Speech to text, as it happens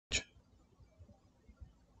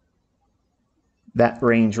That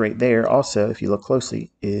range right there also, if you look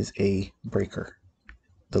closely, is a breaker.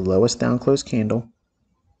 The lowest down closed candle,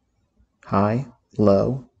 high,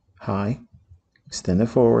 low, high, extend it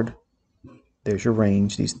forward. There's your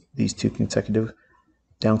range. These two consecutive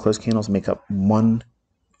down closed candles make up one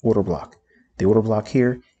order block. The order block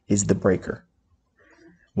here is the breaker.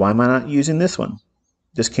 Why am I not using this one?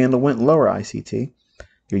 This candle went lower, ICT.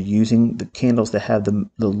 You're using the candles that have the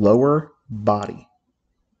lower body.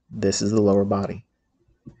 This is the lower body.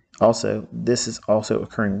 Also, this is also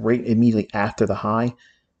occurring right immediately after the high.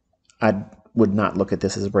 I would not look at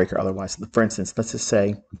this as a breaker otherwise. For instance, let's just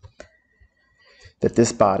say that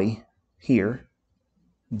this body here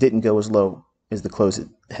didn't go as low as the close it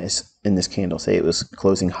has in this candle. Say it was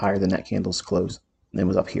closing higher than that candle's close and it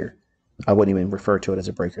was up here. I wouldn't even refer to it as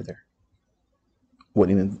a breaker there.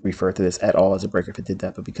 Wouldn't even refer to this at all as a breaker if it did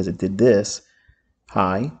that, but because it did this,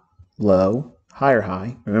 high, low, higher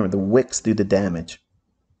high, remember the wicks do the damage.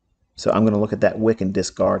 So I'm going to look at that wick and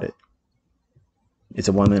discard it. It's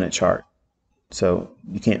a 1 minute chart. So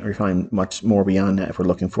you can't refine much more beyond that if we're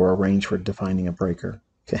looking for a range for defining a breaker.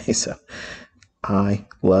 Okay, so high,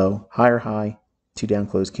 low, higher high, two down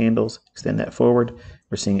closed candles, extend that forward.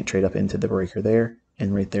 We're seeing it trade up into the breaker there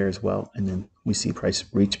and right there as well. And then we see price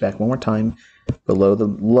reach back one more time below the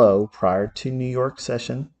low prior to New York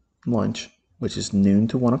session lunch, which is noon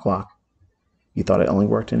to 1 o'clock. You thought it only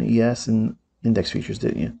worked in ES and index futures,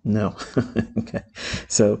 didn't you? No. Okay.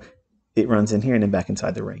 So it runs in here and then back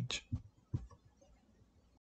inside the range.